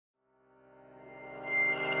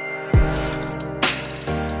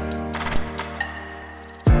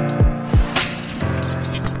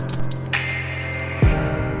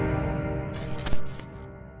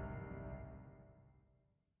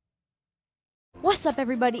What's up,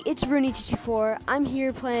 everybody? It's Rooney224. I'm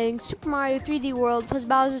here playing Super Mario 3D World plus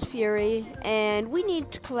Bowser's Fury, and we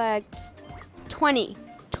need to collect 20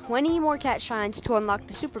 more cat shines to unlock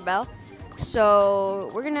the Super Bell. So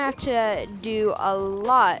we're gonna have to do a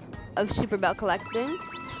lot of Super Bell collecting,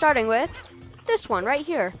 starting with this one right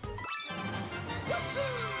here.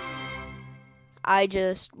 I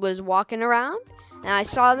just was walking around and I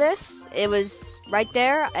saw this. It was right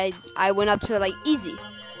there. I went up to it like easy.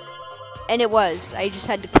 And it was. I just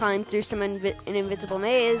had to climb through an invisible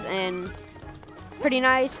maze, and pretty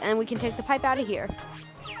nice. And we can take the pipe out of here.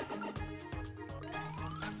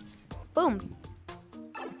 Boom.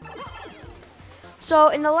 So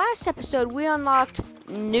in the last episode, we unlocked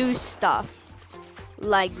new stuff.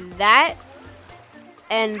 Like that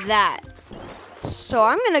and that. So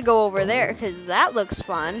I'm going to go over there because that looks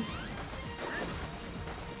fun.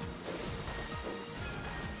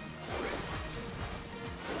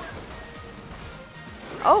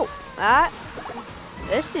 Oh,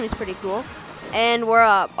 this seems pretty cool. And we're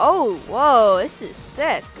up. Oh, whoa, this is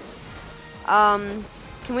sick. Can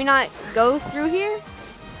we not go through here?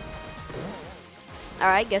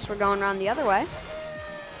 Alright, guess we're going around the other way.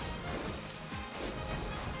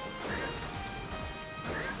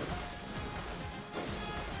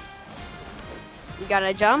 We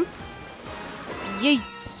gotta jump.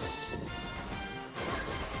 Yeets.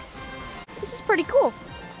 This is pretty cool.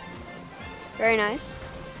 Very nice.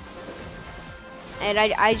 And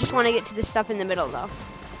I just want to get to the stuff in the middle, though.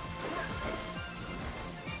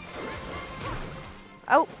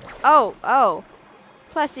 Oh.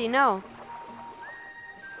 Plessy, no.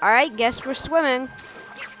 Alright, guess we're swimming.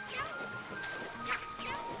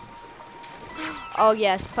 Oh,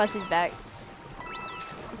 yes, Plessy's back.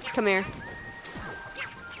 Come here.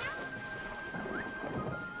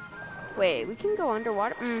 Wait, we can go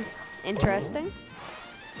underwater? Interesting.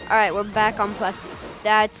 Alright, we're back on Plessy.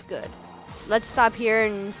 That's good. Let's stop here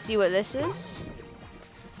and see what this is.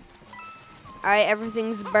 Alright,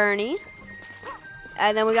 everything's Bernie.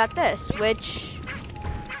 And then we got this, which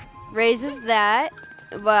raises that.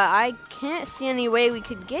 But I can't see any way we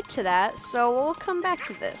could get to that, so we'll come back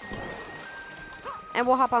to this. And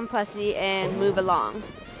we'll hop on Plessy and move along.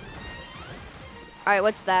 Alright,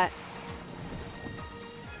 what's that?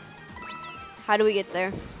 How do we get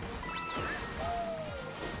there?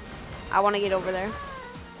 I want to get over there.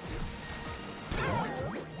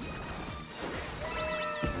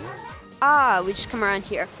 Ah, we just come around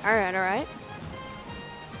here. Alright.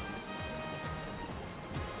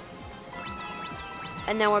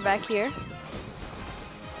 And now we're back here.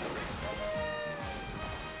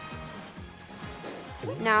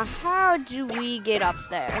 Now, how do we get up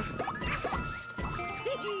there?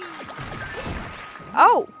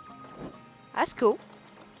 Oh! That's cool.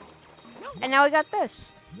 And now we got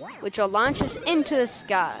this, which will launch us into the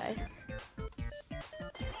sky.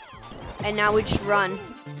 And now we just run.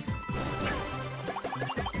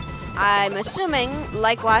 I'm assuming,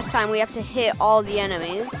 like last time, we have to hit all the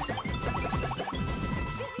enemies.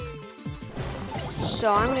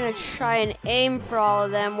 So I'm gonna try and aim for all of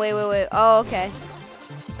them. Wait. Oh, okay.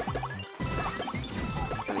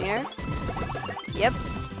 Come here. Yep.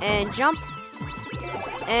 And jump.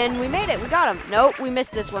 And we made it. We got him. Nope, we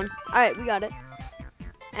missed this one. Alright, we got it.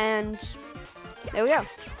 And there we go.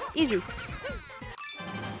 Easy.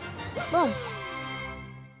 Boom.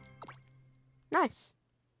 Nice.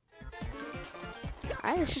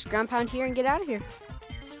 Alright, let's just ground pound here and get out of here.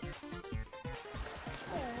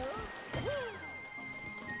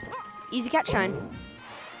 Easy cat shine.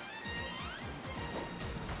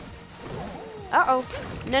 Uh-oh.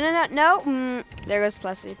 No. There goes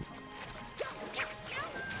Plessy.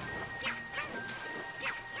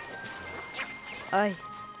 Aye.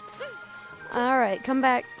 Alright, come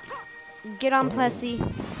back. Get on Plessy.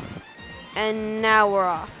 And now we're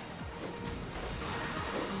off.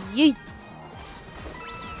 Yeet.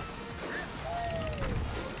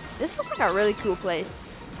 This looks like a really cool place.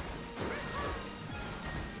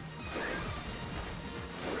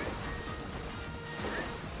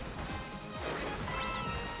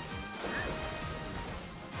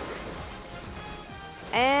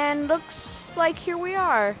 And looks like here we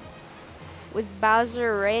are, with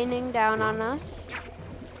Bowser raining down on us.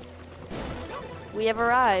 We have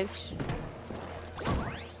arrived.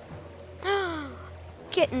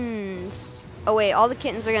 Kittens. Oh wait, all the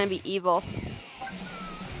kittens are gonna be evil.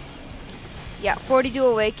 Yeah, 42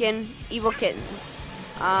 awaken, evil kittens.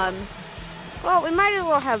 Well, we might as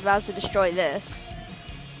well have Bowser destroy this.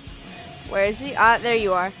 Where is he? There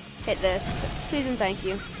you are. Hit this. Please and thank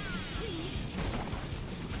you.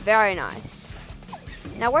 Very nice.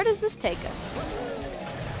 Now, where does this take us?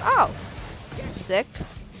 Oh. Sick.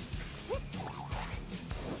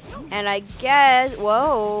 And I guess,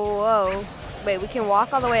 whoa. Wait, we can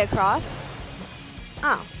walk all the way across?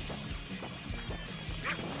 Oh.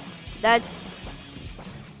 That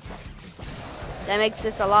makes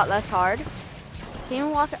this a lot less hard. Can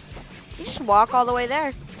you just walk all the way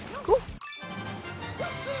there. Cool.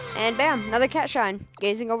 And bam, another cat shine,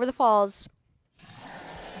 gazing over the falls.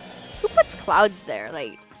 Who puts clouds there?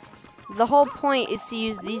 Like, the whole point is to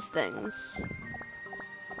use these things.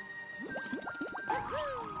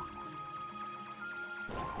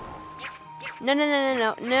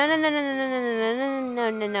 No.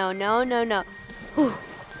 Whew.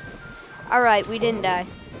 All right, we didn't die.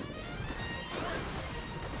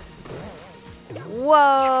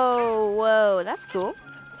 Whoa, that's cool.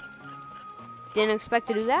 Didn't expect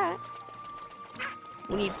to do that.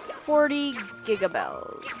 We need 40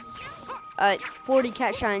 gigabells. 40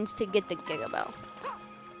 cat shines to get the gigabell.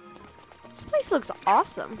 This place looks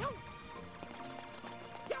awesome.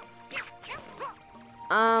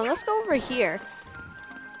 Let's go over here.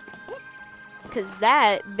 Because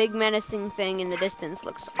that big menacing thing in the distance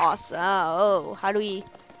looks awesome. Oh, how do we...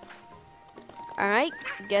 Alright,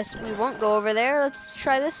 guess we won't go over there. Let's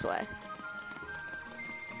try this way.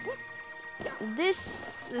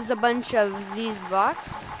 This is a bunch of these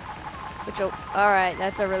blocks. Alright,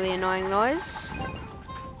 that's a really annoying noise.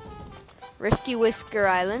 Risky Whisker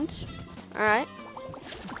Island. Alright.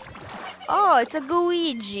 Oh, it's a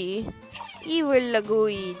Luigi. Evil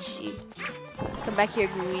Luigi. Come back here,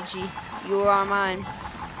 Luigi. You are mine.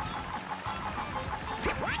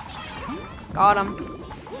 Got him.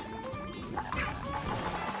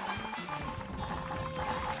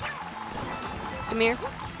 Come here.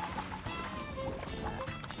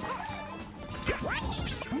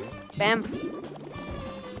 Bam.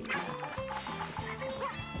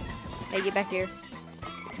 Hey, get back here.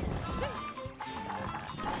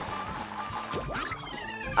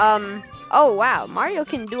 Oh wow, Mario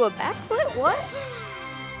can do a backflip? What?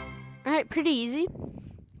 Alright, pretty easy.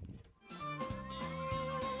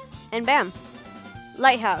 And bam.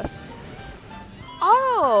 Lighthouse.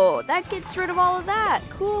 Oh, that gets rid of all of that.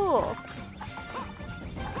 Cool.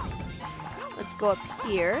 Let's go up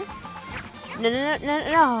here.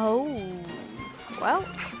 No. Well,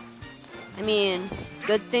 I mean,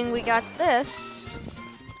 good thing we got this.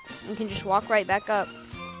 We can just walk right back up.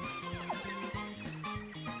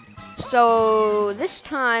 So this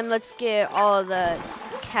time, let's get all of the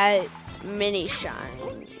cat mini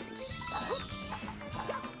shines.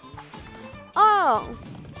 Oh,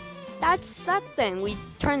 that's that thing. We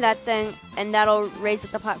turn that thing, and that'll raise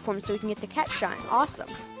up the platform so we can get the cat shine. Awesome.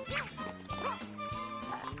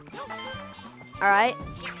 Alright.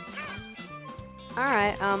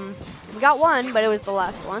 We got one, but it was the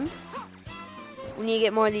last one. We need to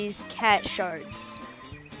get more of these cat shards.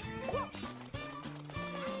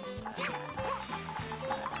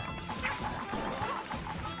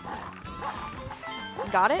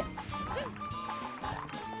 Got it?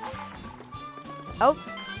 Oh,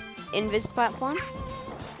 invis platform.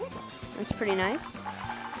 That's pretty nice.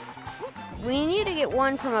 We need to get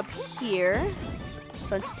one from up here.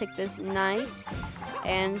 So let's take this nice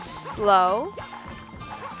and slow.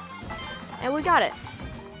 And we got it.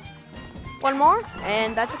 One more,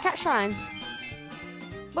 and that's a cat shine.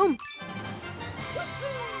 Boom.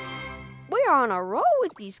 We are on a roll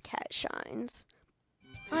with these cat shines.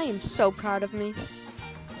 I am so proud of me.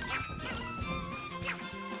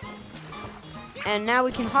 And now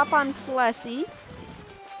we can hop on Plessy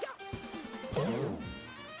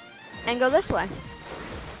and go this way.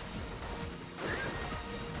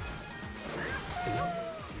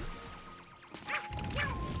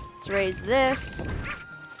 Let's raise this.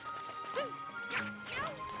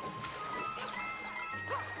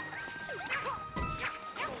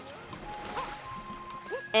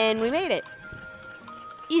 And we made it.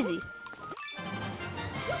 Easy.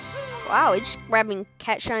 Wow, it's just grabbing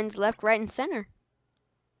cat shines left, right, and center.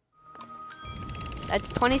 That's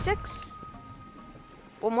 26.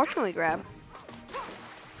 What more can we grab?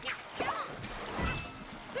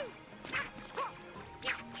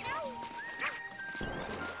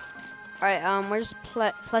 Alright, where's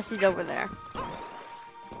Plessy's over there?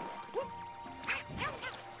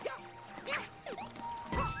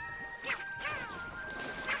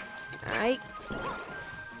 Alright.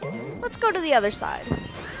 Let's go to the other side.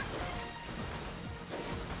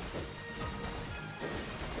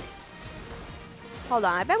 Hold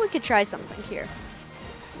on, I bet we could try something here.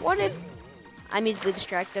 What if... I'm easily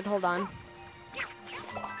distracted, hold on.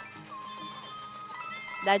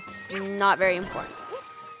 That's not very important.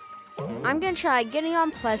 I'm gonna try getting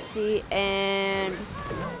on Plessy and...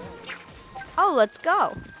 Oh, Oh, let's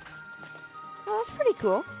go. Oh, that's pretty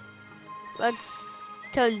cool. Let's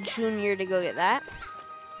tell Junior to go get that.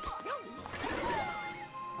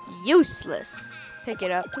 Useless. Pick it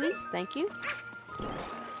up, please. Thank you.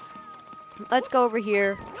 Let's go over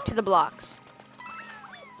here to the blocks.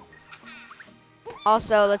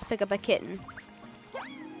 Also, let's pick up a kitten.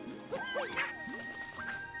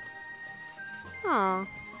 Aw,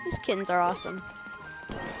 these kittens are awesome.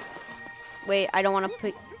 Wait, I don't want to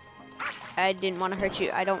put... I didn't want to hurt you.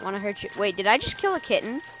 I don't want to hurt you. Wait, did I just kill a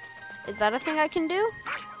kitten? Is that a thing I can do?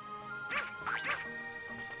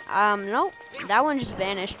 Nope. That one just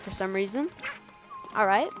vanished for some reason.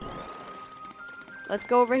 Alright. Let's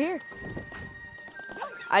go over here.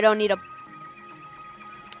 I don't need a...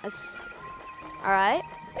 Let's... Alright.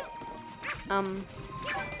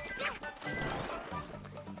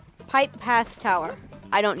 Pipe path tower.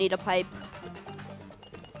 I don't need a pipe.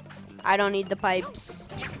 I don't need the pipes.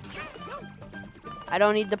 I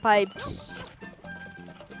don't need the pipes.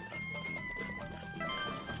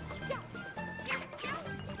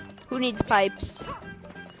 Who needs pipes?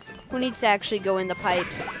 Who needs to actually go in the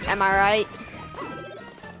pipes? Am I right?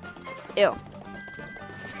 Ew.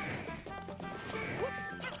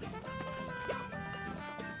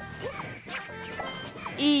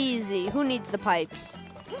 Easy. Who needs the pipes?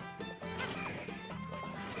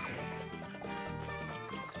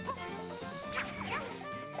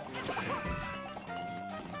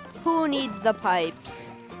 Who needs the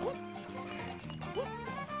pipes?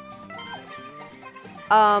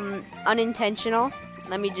 Unintentional.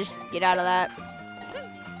 Let me just get out of that.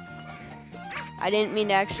 I didn't mean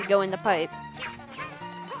to actually go in the pipe.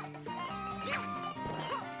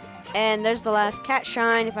 And there's the last cat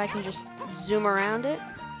shine, if I can just zoom around it.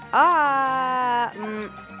 I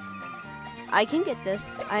can get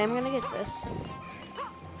this. I am gonna get this.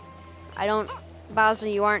 I don't... Bowser,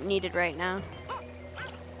 you aren't needed right now.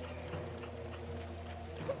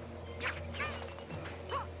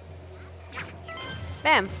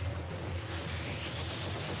 Bam.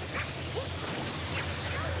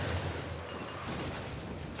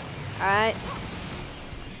 Alright.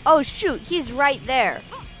 Oh, shoot. He's right there.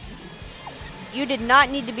 You did not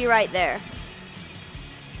need to be right there.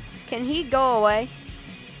 Can he go away?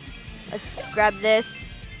 Let's grab this.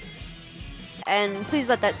 And please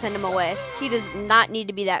let that send him away. He does not need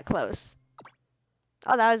to be that close.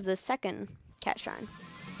 Oh, that was the second cat shrine.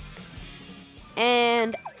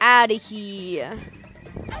 And out of here.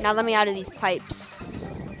 Now let me out of these pipes.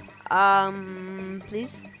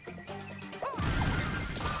 Please.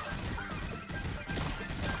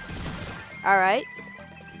 Alright.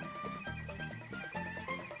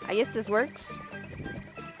 I guess this works.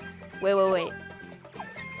 Wait.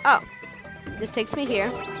 Oh. This takes me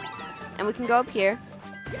here. And we can go up here.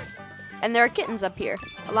 And there are kittens up here,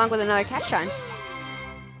 along with another cat shine.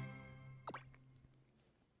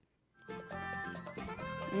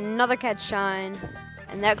 Another cat shine.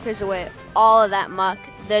 And that clears away all of that muck.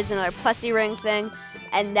 There's another plussy ring thing.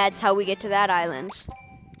 And that's how we get to that island.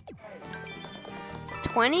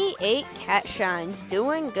 28 cat shines.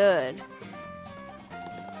 Doing good.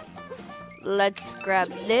 Let's grab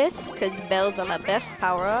this, because bells are the best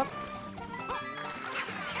power-up.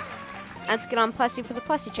 Let's get on Plussy for the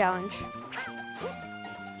Plussy challenge.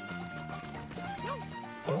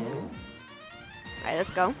 Alright, let's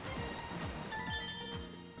go.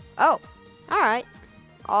 Oh, alright.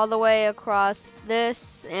 All the way across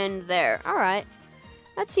this and there. Alright.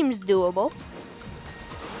 That seems doable.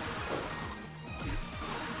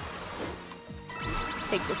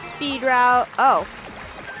 Take the speed route. Oh.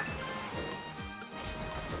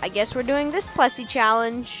 I guess we're doing this Plussy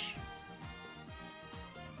challenge.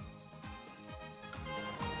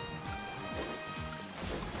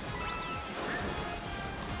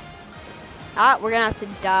 Ah, we're gonna have to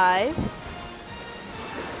dive.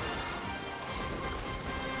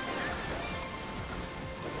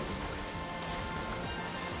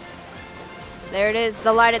 There it is,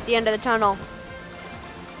 the light at the end of the tunnel.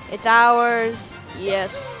 It's ours.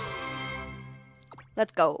 Yes.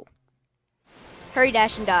 Let's go. Hurry,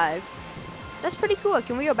 dash, and dive. That's pretty cool.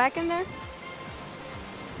 Can we go back in there?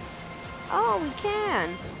 Oh, we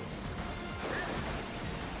can.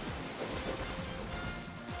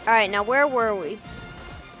 Alright, now where were we?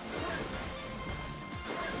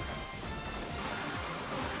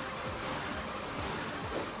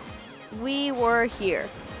 We were here.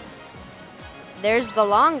 There's the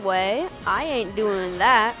long way. I ain't doing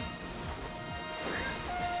that.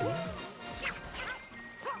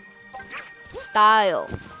 Style.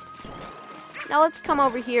 Now let's come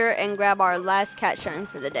over here and grab our last cat shine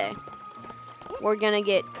for the day. We're gonna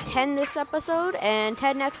get 10 this episode and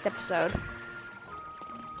 10 next episode.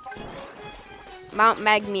 Mount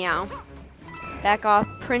Magmeow. Back off,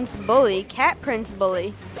 Prince Bully. Cat Prince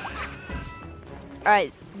Bully.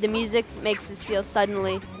 Alright, the music makes this feel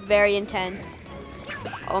suddenly very intense.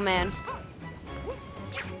 Oh man.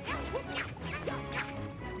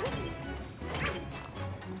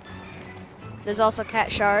 There's also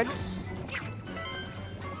cat shards.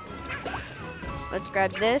 Let's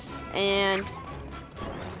grab this, and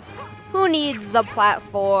who needs the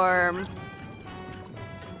platform?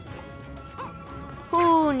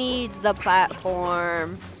 Who needs the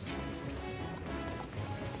platform?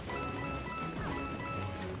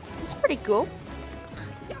 It's pretty cool.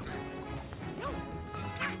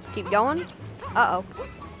 Let's keep going. Uh-oh.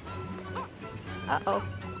 Uh-oh.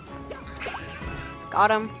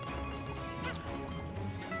 Got him.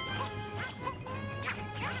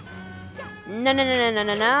 No, no, no, no, no,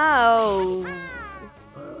 no, no.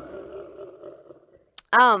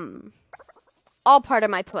 All part of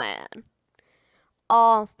my plan.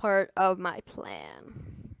 All part of my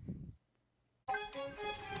plan.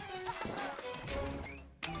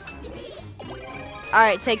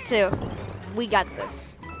 Alright, take two. We got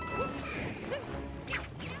this.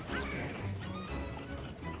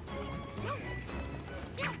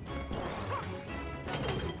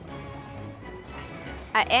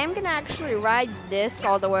 I am gonna actually ride this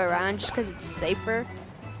all the way around just because it's safer.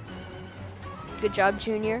 Good job,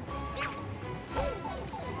 Junior.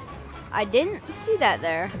 I didn't see that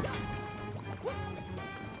there.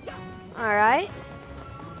 Alright.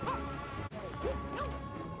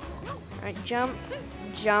 Alright, jump,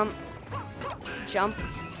 jump, jump.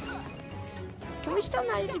 Can we still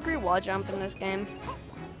 90-degree wall jump in this game?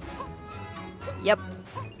 Yep.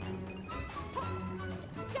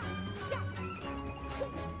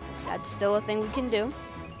 That's still a thing we can do.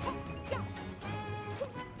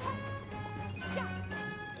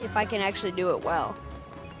 If I can actually do it well.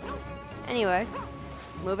 Anyway,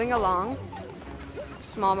 moving along.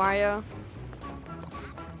 Small Mario.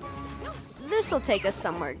 This'll take us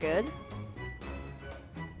somewhere good.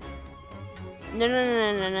 No, no,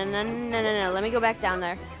 no, no, no, no, no, no, no. Let me go back down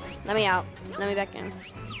there. Let me out. Let me back in.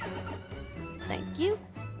 Thank you.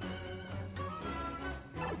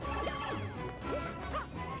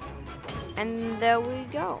 And there we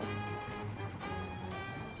go.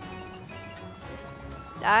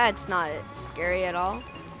 That's not scary at all.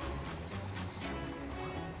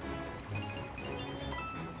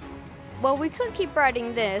 Well, we could keep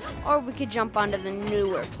riding this, or we could jump onto the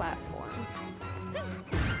newer platform.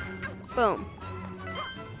 Boom.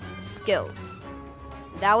 Skills.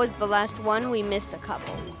 That was the last one. We missed a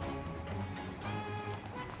couple.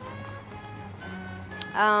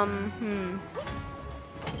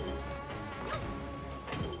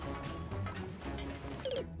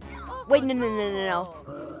 Wait, no, no, no, no,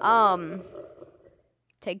 no.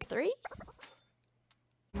 Take three?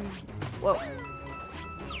 Whoa.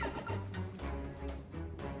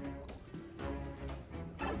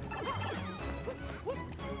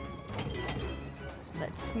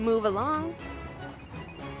 Let's move along.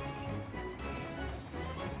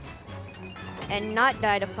 And not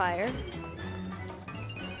die to fire.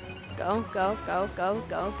 Go, go, go, go,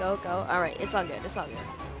 go, go, go. Alright, it's all good, it's all good.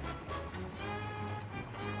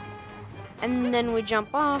 And then we jump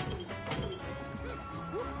off.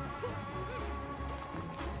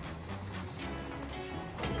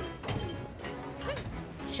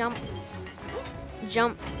 Jump.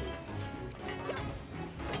 Jump.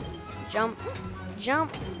 Jump.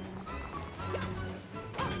 Jump.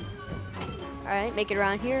 Alright, make it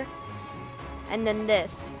around here. And then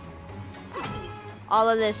this. All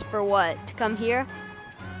of this for what? To come here?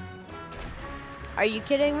 Are you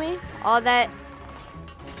kidding me? All that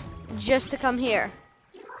just to come here.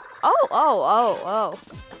 Oh, oh, oh,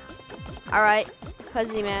 oh. Alright,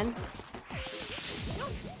 Fuzzy Man.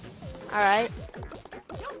 Alright.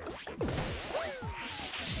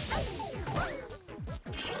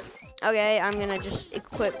 Okay, I'm gonna just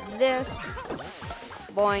equip this.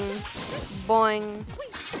 Boing, boing.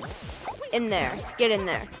 In there, get in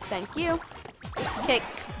there. Thank you. Kick.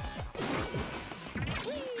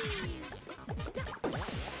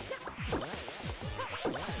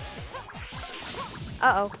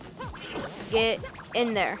 Uh-oh. Get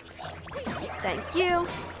in there. Thank you.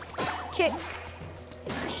 Kick.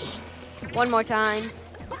 One more time.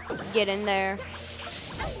 Get in there.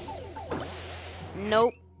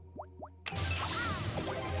 Nope.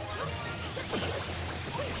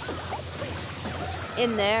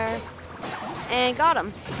 In there. And got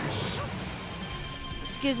him.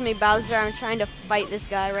 Excuse me, Bowser. I'm trying to fight this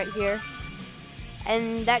guy right here.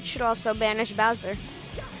 And that should also banish Bowser.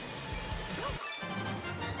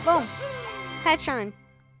 Boom. Headshot.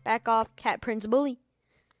 Back off, Cat Prince Bully.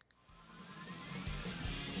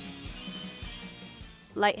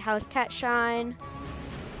 Lighthouse Cat Shine.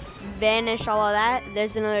 Vanish all of that.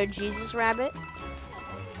 There's another Jesus Rabbit.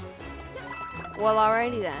 Well,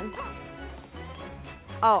 alrighty then.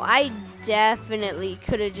 Oh, I definitely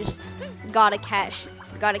could have just got a cat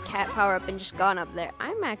power up and just gone up there.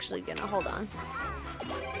 I'm actually gonna hold on.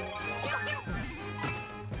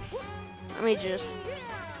 Let me just.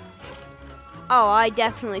 Oh, I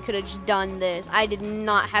definitely could have just done this. I did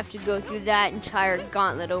not have to go through that entire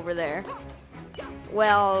gauntlet over there.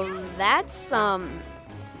 Well, that's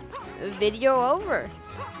video over.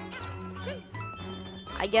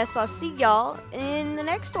 I guess I'll see y'all in the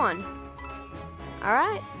next one. All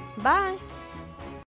right, bye.